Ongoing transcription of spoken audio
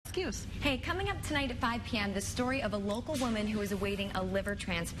Excuse. Hey, coming up tonight at 5 p.m., the story of a local woman who is awaiting a liver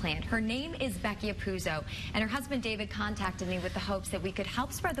transplant. Her name is Becky Houle-Apuzzo, and her husband David contacted me with the hopes that we could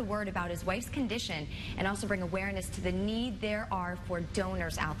help spread the word about his wife's condition and also bring awareness to the need there are for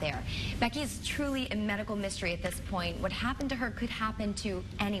donors out there. Becky is truly a medical mystery at this point. What happened to her could happen to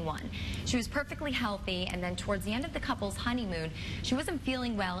anyone. She was perfectly healthy, and then towards the end of the couple's honeymoon, she wasn't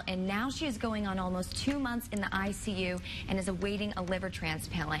feeling well, and now she is going on almost 2 months in the ICU and is awaiting a liver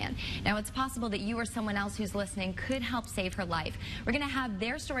transplant. Now, it's possible that you or someone else who's listening could help save her life. We're going to have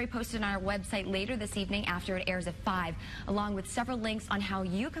their story posted on our website later this evening after it airs at 5, along with several links on how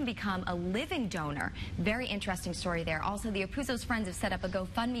you can become a living donor. Very interesting story there. Also, the Houle-Apuzzo's friends have set up a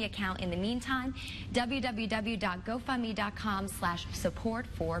GoFundMe account in the meantime. www.gofundme.com/support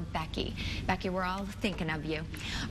for Becky. Becky, we're all thinking of you.